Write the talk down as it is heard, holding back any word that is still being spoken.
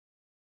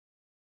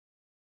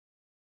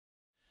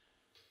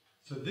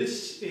So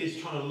this is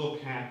trying to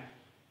look at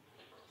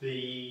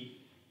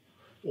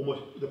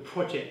almost the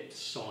project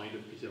side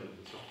of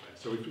development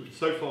software.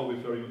 So far we've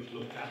very much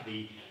looked at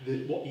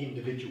what the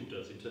individual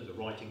does in terms of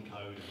writing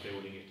code and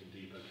building it and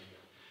debugging it.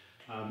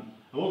 And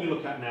what we're going to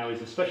look at now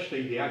is,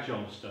 especially the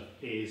Agile stuff,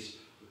 is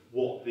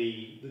what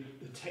the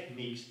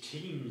techniques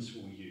teams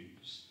will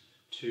use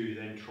to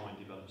then try and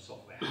develop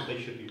software, how they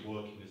should be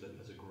working as a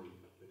group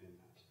within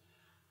that.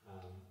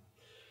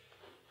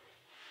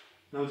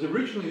 Now,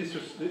 originally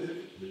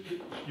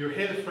you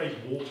hear the phrase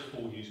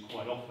waterfall used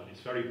quite often.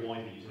 It's very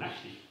widely used and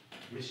actually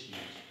misused.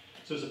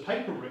 So there's a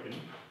paper written,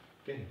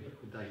 again, look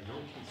at the date,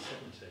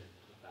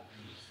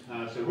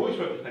 1970. So Royce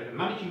wrote the paper,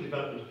 Managing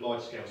Development of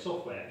Large-Scale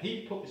Software.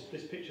 He put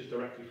this pictures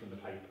directly from the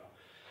paper,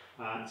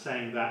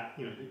 saying that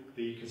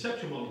the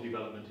conceptual model of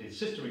development is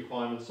system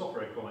requirements,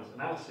 software requirements,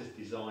 analysis,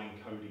 design,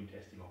 coding,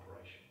 testing,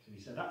 operations. And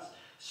he said that's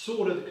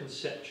sort of the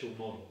conceptual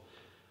model.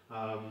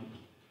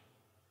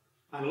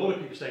 And a lot of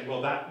people saying,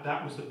 well,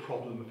 that was the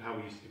problem of how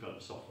we used to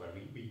develop software.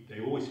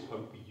 They always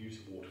quote, we use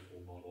a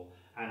waterfall model.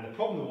 And the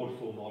problem with the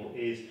waterfall model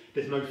is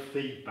there's no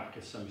feedback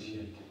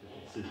associated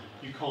with it. So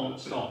you can't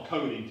start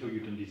coding until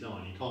you've done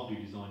design. You can't do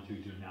design until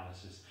you do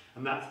analysis.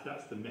 And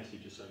that's the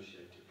message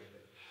associated with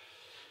it.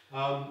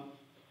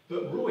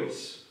 But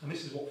Royce, and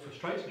this is what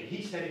frustrates me,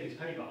 he said in his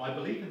paper, I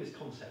believe in this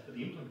concept that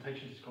the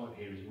implementation described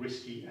here is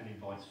risky and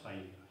invites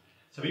failure.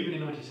 So even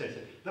in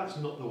 1970, that's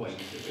not the way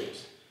we do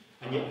it.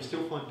 And yet we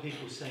still find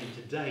people saying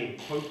today,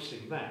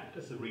 quoting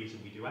that's the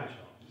reason we do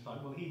Agile. It's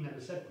like, well, he never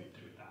said we'd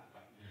do it that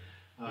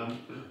way.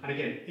 And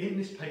again, in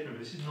this paper,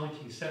 this is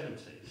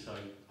 1970, so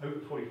over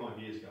 45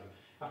 years ago,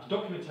 after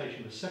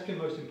documentation, the second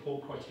most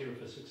important criteria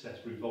for success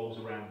revolves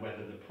around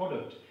whether the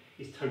product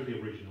is totally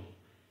original.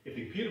 If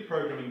the computer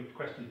programming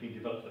question is being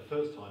developed for the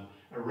first time,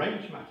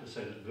 arrange matters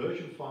so that the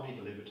version finally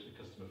delivered to the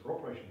customer for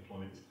operational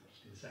deployment is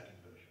actually the second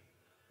version.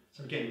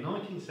 So again,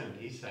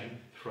 1970, he's saying,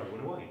 throw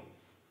one away.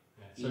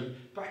 So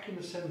back in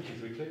the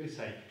 70s, we clearly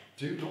say,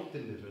 do not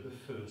deliver the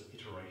first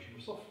iteration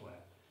of software,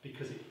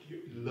 because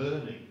you're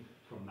learning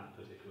from that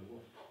particular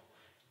one.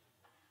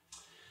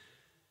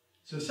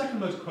 So the second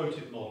most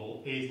quoted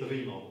model is the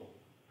V model,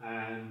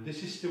 and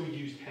this is still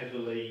used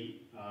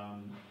heavily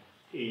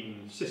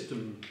in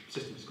system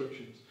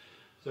descriptions.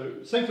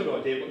 So same sort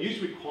of idea, but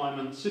user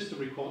requirements, system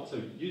requirements,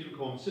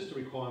 system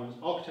requirements,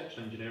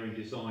 architecture, engineering,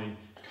 design,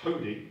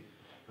 coding,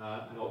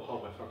 and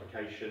hardware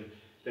fabrication.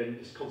 Then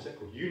this concept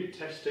called unit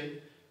testing,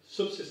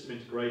 subsystem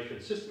integration,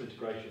 system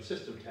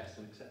test,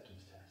 and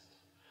acceptance test.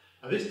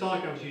 Now this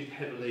diagram is used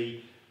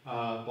heavily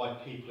by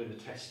people in the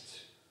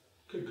test,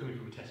 coming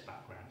from a test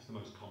background. It's the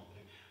most common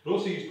thing, but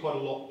also used quite a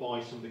lot by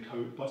some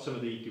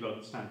of the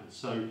development standards.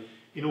 So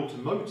in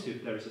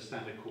automotive, there is a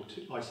standard called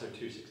ISO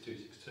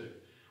 26262,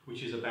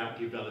 which is about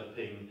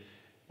developing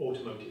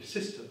automotive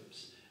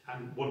systems,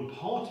 and one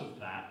part of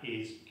that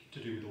is to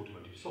do with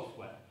automotive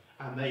software,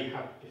 and they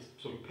have this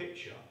sort of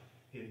picture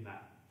in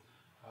that.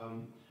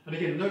 And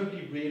again,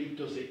 nobody really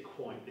does it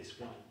quite this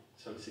way.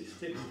 So it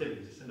still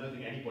exists. I don't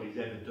think anybody's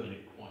ever done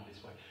it quite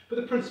this way.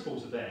 But the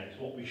principles are there. It's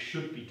what we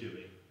should be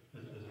doing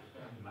as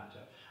a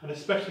matter. And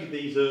especially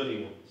these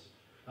early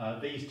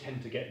ones. These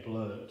tend to get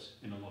blurred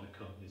in a lot of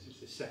companies. It's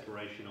this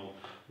separation of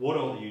what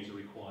are the user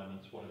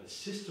requirements, what are the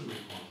system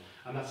requirements.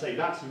 And I'd say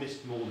that's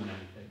missed more than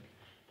anything.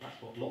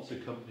 That's what lots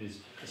of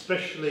companies,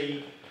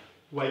 especially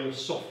where you're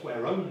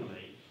software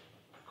only.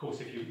 Of course,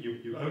 if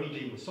you only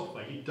deal with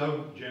software, you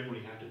don't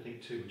generally have to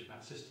think too much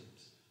about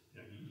systems.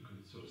 You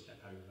can sort of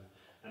step over that.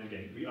 And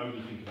again, if we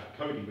only think about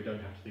coding, we don't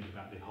have to think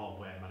about the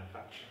hardware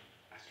manufacture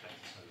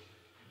aspects.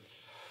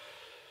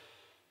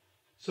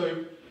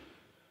 So,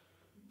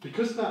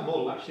 because of that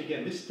model, actually,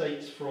 again, this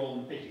dates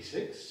from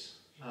 '86.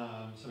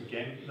 So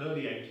again,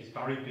 early '80s,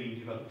 Barry Bean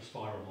developed the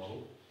spiral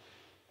model.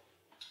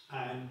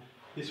 And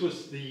this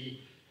was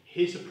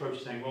his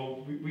approach, saying,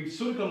 well, we've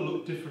sort of got to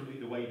look differently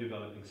the way you're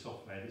developing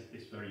software,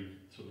 this very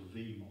sort of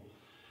V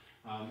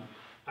model.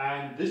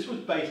 And this was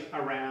based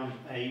around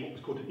what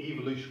was called an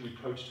evolutionary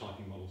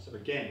prototyping model. So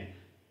again,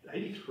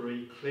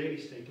 83, clearly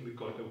stating we've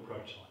got to build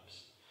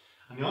prototypes.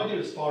 And the idea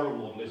of the spiral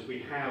model is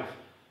we have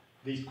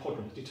these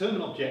quadrants: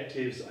 determine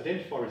objectives,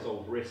 identify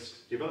resolve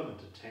risks, development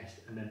to test,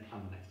 and then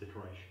plan the next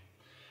iteration.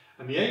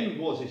 And the aim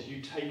is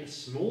you take a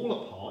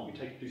smaller part,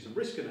 do some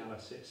risk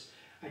analysis,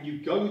 and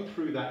you go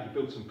through that, you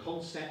build some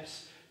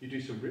concepts, you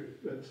do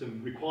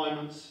some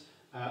requirements,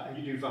 and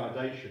you do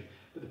validation.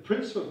 But the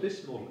principle of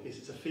this model is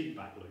it's a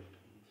feedback loop.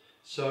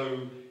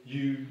 So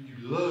you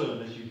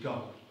learn as you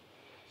go.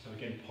 So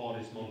again, part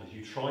of this model is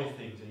you try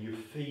things and you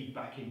feed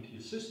back into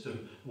your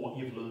system what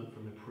you've learned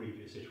from the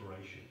previous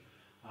iteration.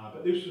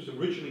 But this was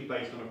originally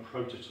based on a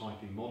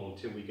prototyping model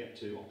until we get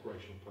to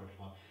operational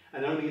prototype.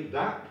 And only at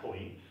that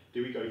point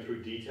do we go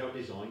through detailed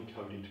design,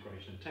 code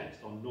integration and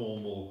test, our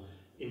normal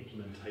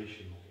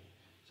implementation model.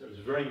 So it was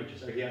very much,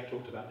 so he had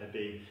talked about there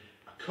being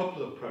a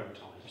couple of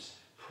prototypes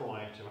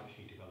prior to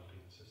actually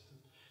developing the system.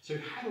 So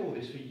we've had all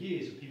this for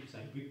years of people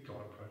saying, we've got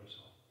a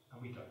prototype,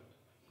 and we don't.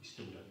 We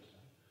still don't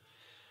today.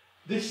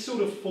 This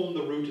sort of formed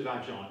the root of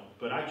Agile,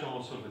 but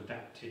Agile sort of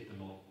adapted the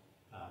model.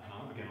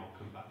 And again, I'll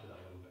come back to that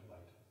later.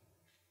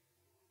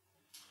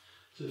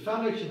 So the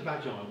foundation of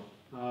Agile,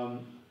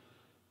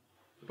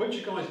 a bunch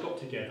of guys got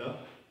together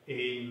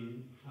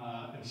in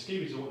a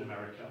ski resort in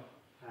America,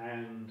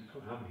 and I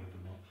can't remember how many of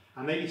them were,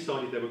 and they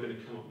decided they were going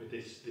to come up with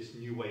this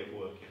new way of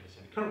working.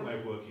 So the current way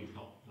of working is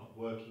not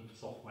working for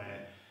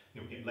software.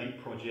 We get late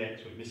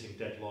projects, we're missing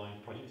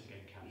deadlines, projects are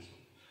getting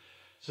cancelled.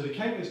 So they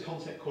came with this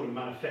concept called a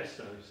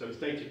manifesto, so it's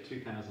dated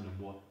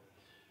 2001.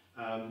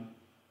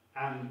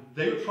 And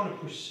they were trying to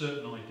push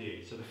certain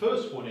ideas. So the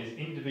first one is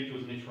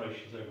individuals and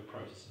iterations over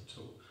process and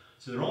tool.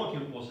 So their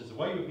argument was, as the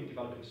way we've been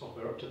developing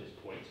software up to this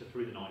point, so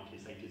through the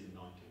 90s, 80s and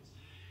 90s,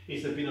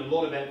 is there's been a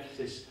lot of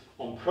emphasis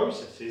on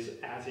processes,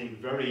 as in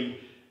very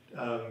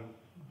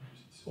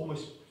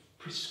almost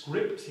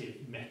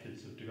prescriptive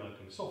methods of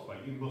developing software.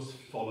 You must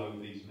follow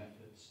these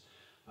methods.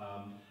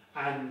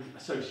 And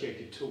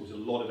associated tools, a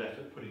lot of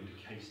effort put into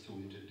case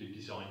tools, into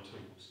design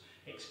tools,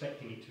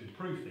 expecting it to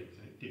improve things,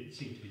 and it didn't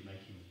seem to be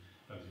making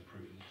those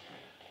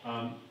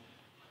improvements.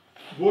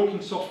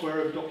 Working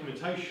software over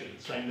documentation,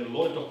 saying that a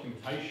lot of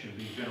documentation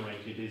being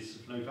generated is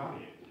of no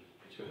value,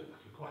 which I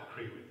can quite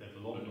agree with. There's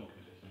a lot of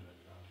documentation of no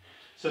value.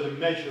 So the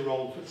measure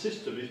of the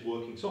system is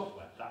working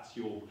software. That's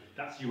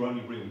your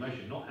only real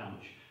measure, not how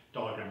much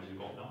diagrams you've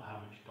got, not how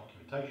much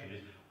documentation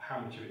is, how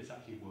much of it is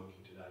actually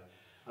working today.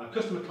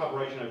 Customer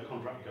collaboration over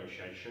contract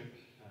negotiation.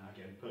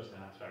 Again,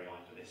 personally, that's very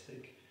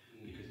idealistic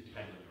because it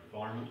depends on your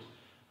environment.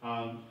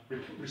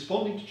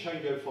 Responding to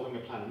changeover following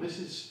a plan, and this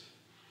is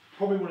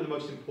probably one of the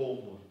most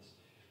important ones,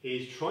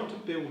 is trying to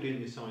build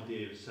in this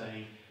idea of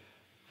saying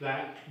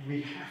that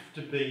we have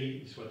to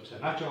be, this is where the term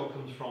Agile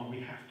comes from, we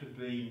have to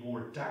be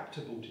more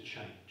adaptable to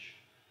change.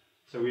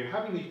 So we were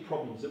having these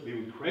problems that we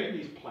were creating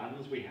these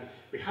plans, we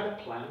had a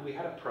plan, we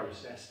had a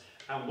process,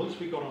 and once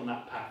we got on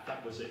that path,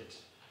 that was it.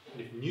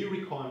 And if new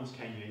requirements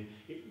came in,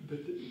 the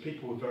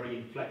people were very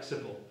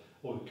inflexible,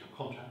 or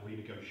contract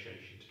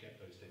renegotiation to get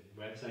those things.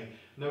 We're saying,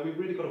 no, we've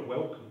really got to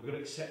welcome, we've got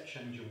to accept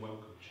change and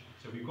welcome change.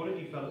 So we've got to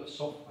develop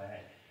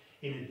software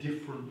in a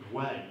different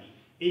way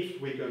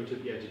if we're going to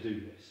be able to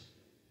do this.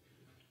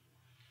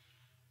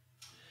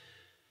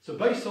 So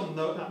based on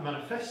that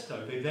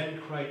manifesto, they then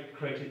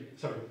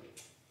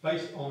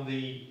based on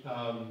this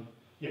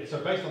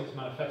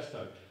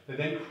manifesto, they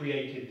then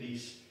created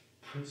these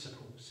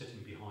principles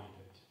sitting behind it.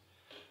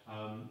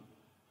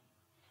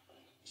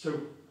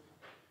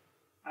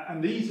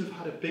 And these have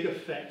had a big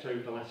effect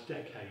over the last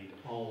decade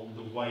on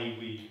the way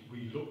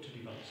we look to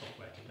develop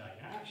software today.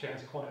 It actually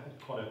has quite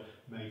a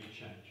major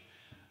change.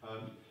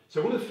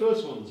 So one of the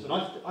first ones, and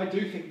I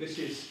do think this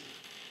is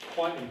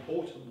quite an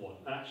important one,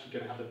 and actually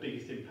going to have the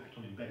biggest impact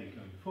on embedding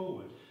going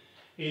forward,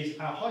 is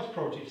our highest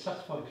priority to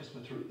satisfy the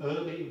customer through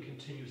early and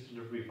continuous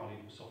delivery of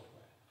valuable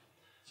software.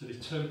 So this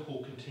term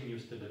called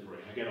continuous delivery,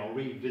 and again I'll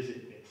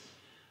revisit this.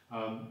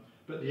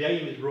 But the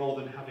aim is,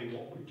 rather than having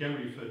what we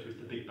generally refer to as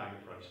the Big Bang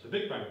approach. The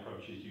Big Bang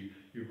approach is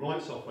you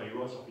write software, you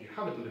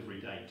have a delivery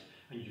date,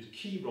 and you just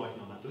keep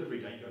writing on that delivery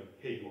date, you go,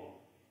 here you are,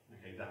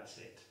 okay, that's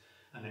it.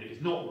 And then if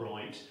it's not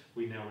right,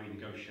 we now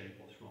renegotiate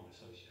what's wrong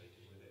associated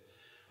with it.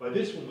 Well,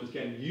 this one was,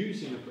 again,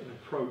 using an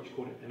approach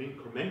called an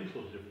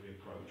incremental delivery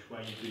approach,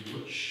 where you do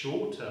much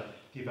shorter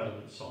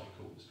development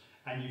cycles,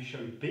 and you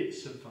show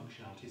bits of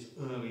functionality as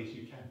early as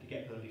you can to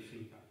get early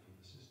feedback from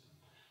the system.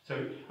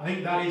 So I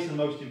think that is the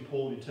most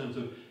important in terms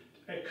of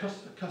a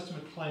customer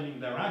claiming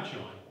they're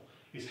agile,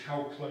 is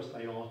how close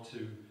they are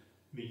to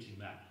meeting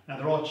that. Now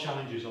there are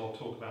challenges I'll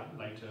talk about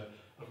later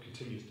of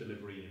continuous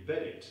delivery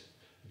embedded,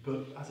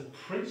 but as a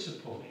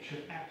principle it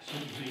should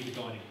absolutely be the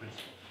guiding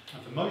principle.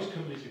 And for most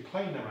companies who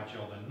claim they're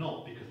agile, they're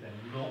not, because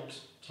they're not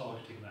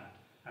targeting that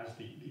as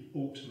the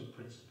ultimate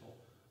principle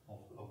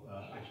of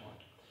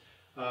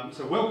Agile.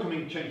 So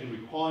welcoming changing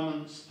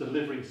requirements,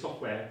 delivering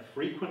software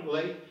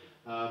frequently.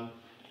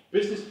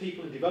 Business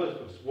people and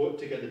developers work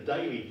together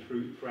daily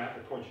throughout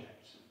the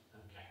project.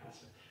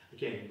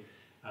 Okay,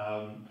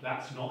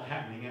 that's not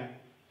happening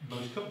at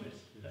most companies.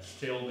 There's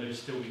still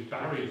these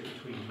barriers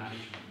between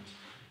management.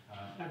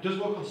 It does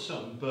work on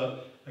some,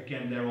 but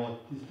again,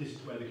 this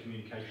is where the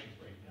communication is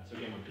breaking down. So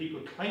again, when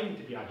people are claiming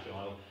to be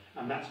agile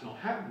and that's not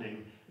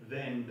happening,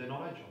 then they're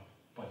not agile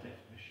by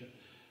definition.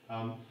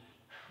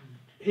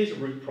 Here's a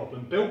root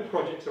problem: build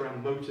projects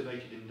around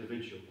motivated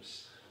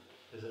individuals.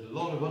 There's a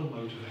lot of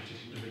unmotivated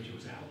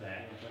individuals out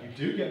there who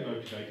do get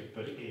motivated,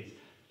 but it is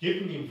give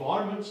them the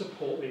environment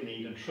support they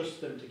need and trust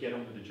them to get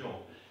on with the job.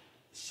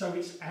 So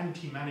it's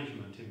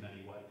anti-management in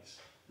many ways.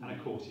 And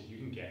of course, as you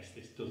can guess,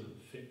 this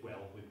doesn't fit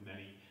well with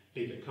many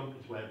bigger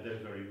companies where they're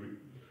very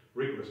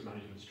rigorous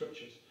management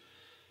structures.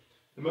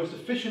 The most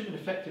efficient and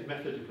effective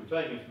method of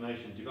conveying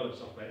information and develop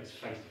software is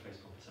face-to-face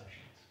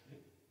conversations,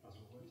 as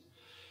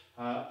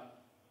always.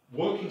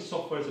 Working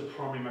software is a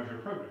primary measure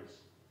of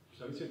progress.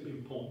 So it's an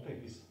important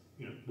thing.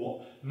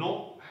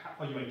 Not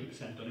are you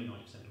 80% done in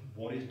 90% done,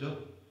 what is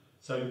done?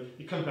 So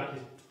it comes back to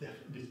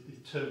this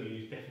term we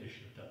use,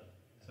 definition of done.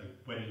 So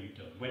when are you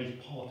done? When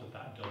is part of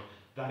that done?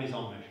 That is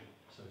our measure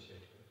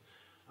associated with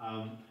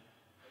it.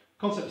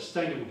 Concept of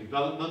sustainable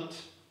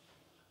development.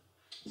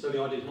 So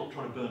the idea is not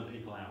trying to burn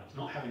people out. It's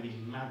not having these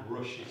mad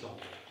rushes of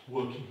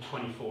working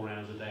 24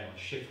 hours a day on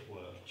shift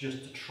work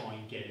just to try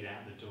and get it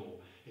out the door.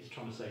 It's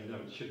trying to say, no,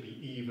 it should be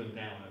even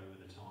down over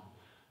the time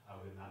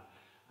with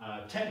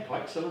that. Technical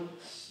excellence,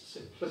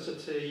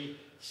 simplicity,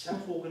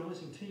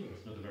 self-organising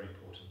teams, another very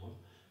important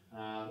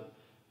one.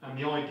 And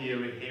the idea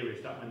here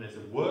is that when there's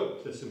some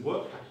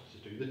work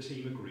package to do, the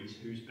team agrees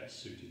who's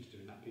best suited to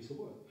doing that piece of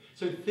work.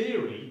 So in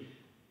theory,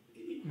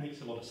 it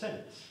makes a lot of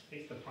sense.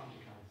 It's the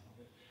practicality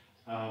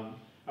of it.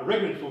 A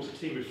regular enforcer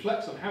team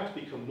reflects on how to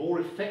become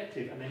more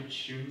effective and then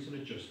tunes and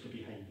adjusts the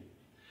behaviour.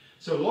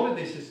 So a lot of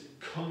this has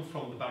come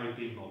from the Barry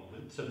Bean model.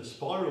 So the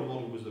spiral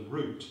model was the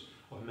root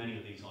of many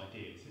of these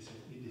ideas.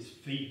 This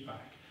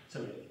feedback.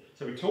 So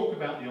we talk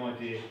about the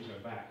idea, if we go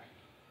back,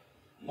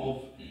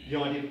 of the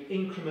idea of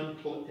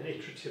incremental and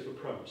iterative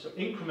approach. So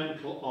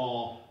incremental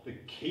are the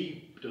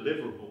key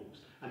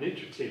deliverables, and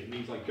iterative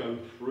means I go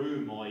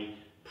through my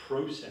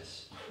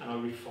process and I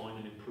refine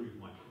and improve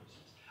my process.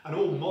 And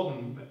all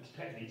modern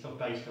techniques are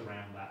based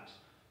around that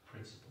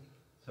principle.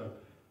 So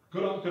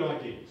good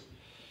ideas.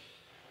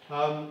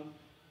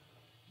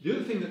 The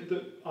other thing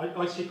that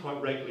I see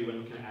quite regularly when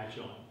looking at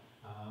Agile,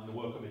 and the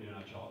work I've been doing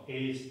in Agile,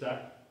 is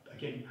that,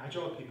 again,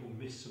 Agile people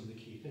miss some of the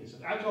key things. So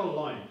the Agile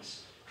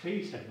Alliance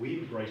clearly said we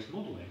embrace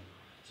modelling.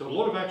 So a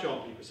lot of Agile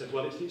people said,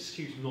 well, it's the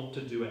excuse not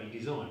to do any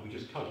design, we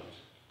just code.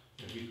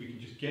 You know, we can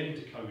just get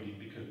into coding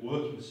because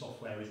working with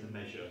software is the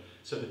measure.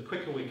 So the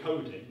quicker we're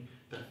coding,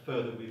 the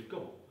further we've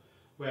got.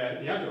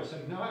 Where the Agile is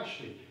saying, no,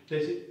 actually,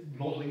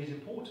 modelling is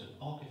important,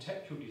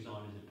 architectural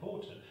design is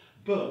important,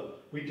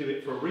 but we do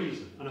it for a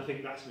reason, and I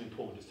think that's an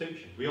important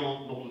distinction. We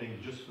aren't modelling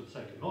just for the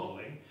sake of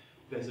modelling.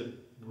 There's a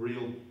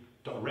real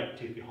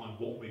directive behind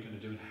what we're going to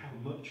do and how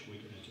much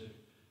we're going to do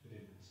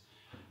within this.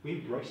 We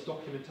embrace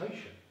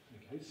documentation.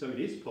 Okay, so it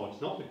is part.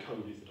 It's not the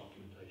code is the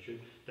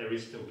documentation. There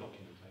is still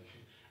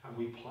documentation, and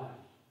we plan.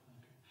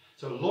 Okay.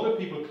 So a lot of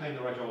people who claim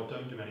they're Agile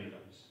don't do any of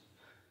those.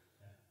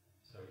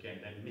 So again,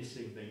 they miss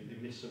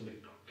some of the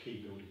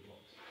key building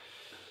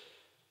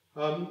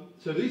blocks.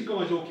 So these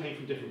guys all came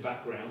from different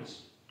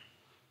backgrounds.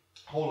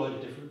 A whole load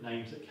of different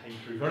names that came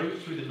through, very much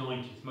through the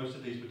 90s. Most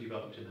of these were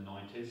developed in the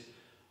 90s.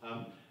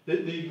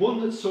 The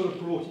one that sort of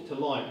brought it to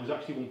light was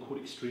actually one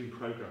called Extreme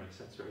Programming.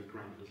 So that's very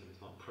grand, isn't it?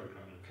 It's like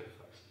programming on cliff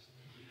faces.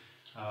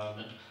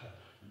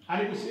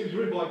 And it was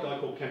written by a guy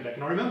called Ken Beck.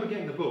 And I remember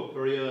getting the book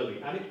very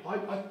early, and I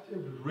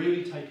was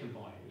really taken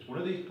by it. It was one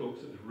of these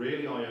books that was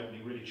really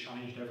eye-opening, really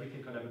challenged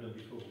everything I'd ever done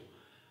before.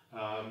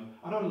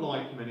 And I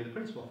liked many of the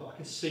principles. I thought I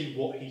can see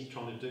what he's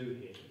trying to do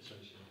here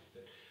associated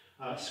with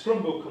it.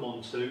 Scrum will come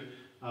on to.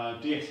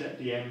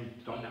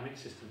 DSM, Dynamic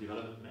System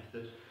Development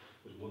Method,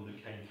 was one that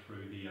came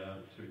through the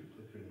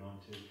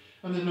 90s.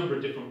 And there's a number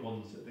of different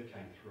ones that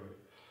came through.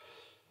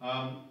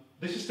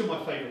 This is still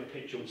my favourite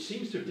picture, which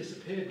seems to have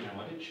disappeared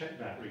now. I did check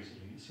that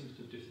recently. It seems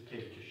to have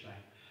disappeared, which is a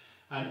shame.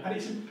 And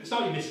it's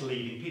slightly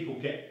misleading. People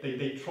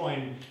they try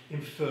and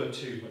infer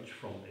too much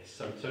from this.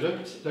 So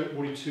don't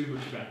worry too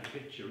much about the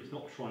picture. It's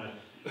not trying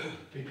to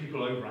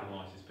people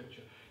overanalyze this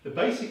picture. The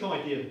basic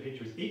idea of the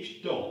picture is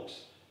each dot,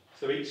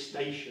 so each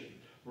station,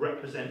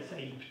 represents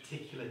a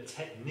particular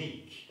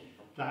technique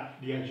that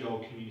the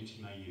Agile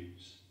community may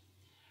use.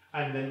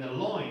 And then the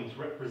lines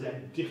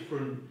represent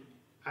different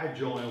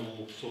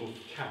Agile sort of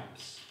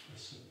camps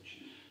as such.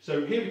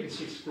 So here we can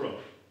see Scrum.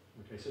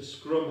 Okay, so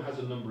Scrum has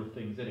a number of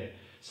things in it.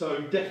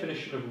 So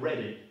definition of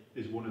ready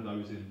is one of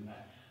those in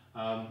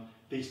there.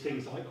 These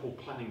things I call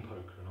planning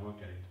poker, and I won't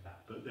get into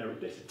that, but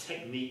there's a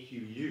technique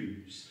you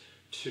use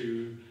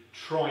to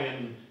try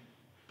and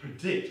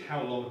predict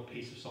how long a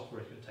piece of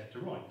software is going to take to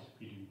write.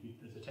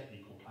 There's a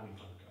technique called planning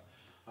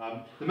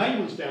poker. The main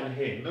ones down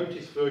here,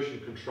 notice version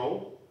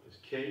control is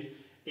key,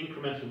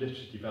 incremental and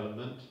iterative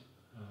development.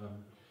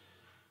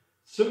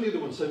 Some of the other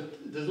ones, so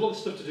there's a lot of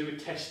stuff to do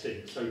with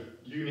testing, so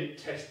unit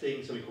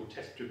testing, something called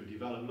test-driven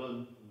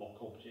development, mock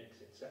objects,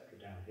 etc.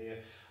 down here.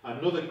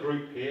 Another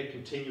group here,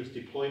 continuous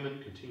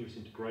deployment, continuous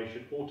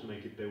integration,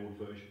 automated build,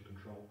 version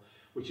control,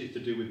 which is to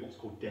do with what's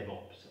called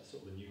DevOps, that's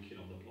sort of the new kid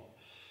on the block.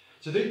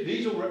 So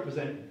these all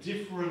represent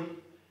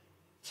different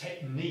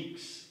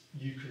techniques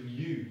you can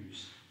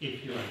use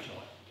if you're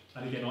Agile.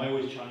 And again, I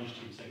always challenge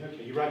teams saying,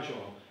 okay, you're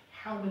Agile,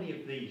 how many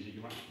of these are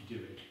you actually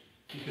doing?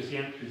 Because the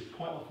answer is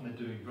quite often they're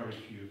doing very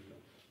few of them.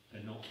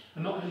 They're not.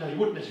 And you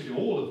wouldn't necessarily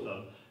do all of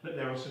them, but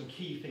there are some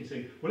key things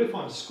saying, well, if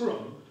I'm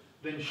Scrum,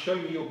 then show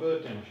me your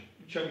burn down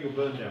chart,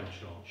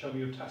 show me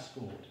your task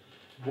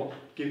board,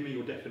 give me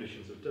your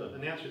definitions of done.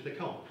 And the answer is they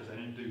can't, because they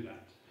don't do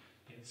that.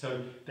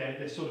 So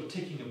they're sort of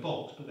ticking a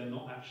box, but they're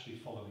not actually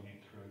following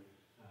it through.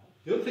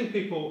 The other thing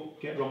people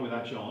get wrong with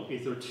Agile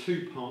is there are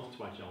two parts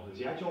to Agile. There's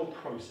the Agile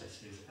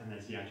processes and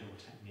there's the Agile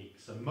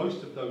techniques. So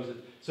most of those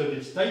so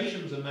the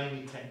stations are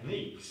mainly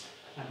techniques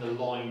and the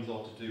lines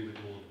are to do with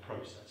all the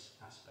process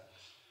aspects.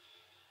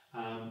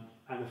 And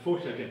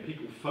unfortunately, again,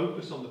 people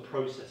focus on the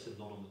process and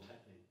not on the technique.